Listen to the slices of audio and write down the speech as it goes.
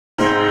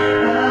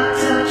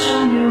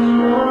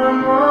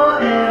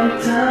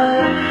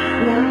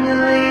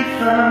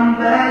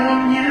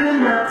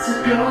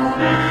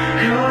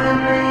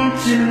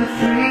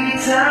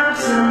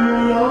times in a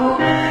row.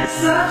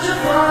 Such a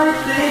funny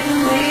thing to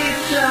me to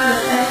try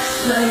to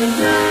explain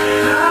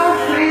how I'm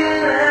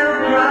feeling and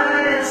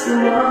pride is the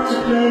one to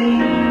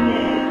blame.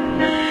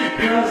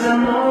 Cause I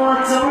know I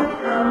don't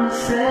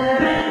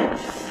understand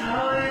just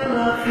how your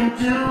love can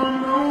do what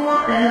no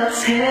one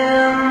else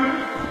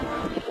can.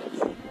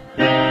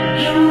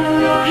 You're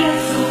looking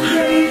so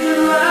crazy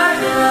right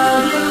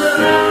now. Your love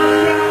got me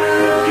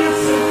looking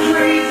so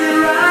crazy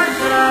right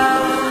now.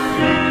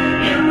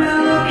 Got me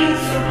looking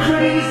so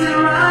crazy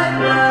right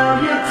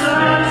now. Your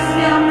touch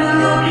got me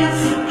looking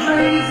so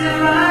crazy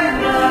right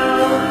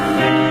now.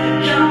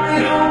 Got me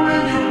home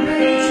and you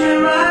made me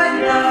right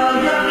now.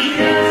 Your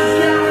kiss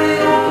got me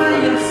open,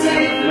 you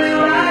saved me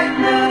right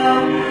now.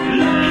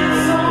 Looking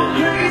so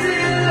crazy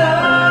in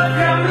love.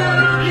 Got me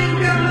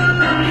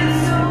looking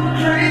so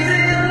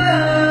crazy in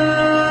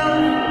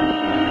love.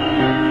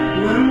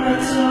 When I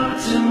talk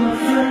to my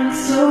friend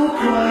so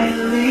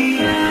quietly,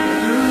 I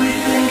really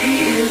think he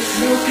is.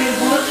 Look at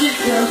what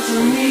you've done to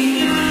me.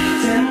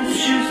 Tennis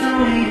shoes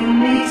don't even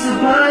need to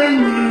buy a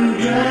new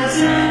dress.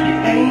 You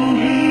ain't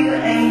here,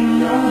 ain't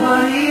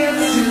nobody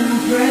else to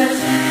impress.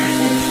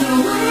 It's the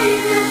way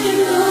that you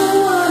know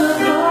what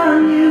I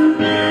want you.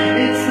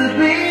 It's the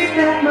beat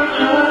that my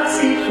heart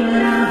skips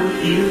when I'm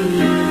with you.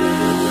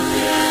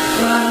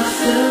 But I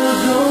still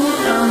don't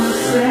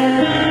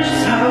understand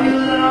just how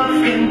your love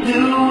can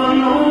do what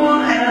no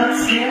one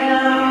else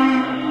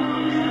can.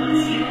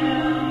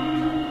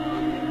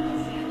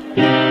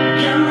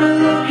 Got me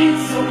looking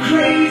so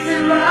crazy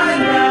right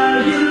now.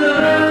 Your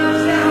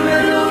love's got me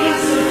looking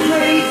so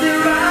crazy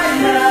right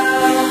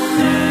now.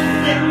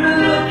 Got me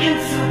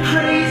looking so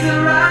crazy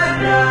right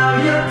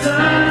now. Your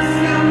touch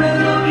got me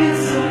looking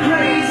so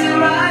crazy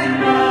right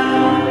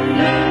now.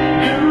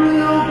 Got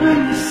me open,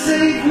 you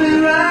save me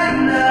right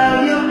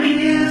now. Your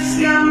kiss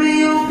got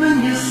me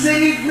open, you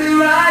save me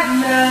right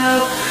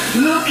now.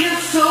 Looking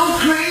so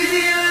crazy.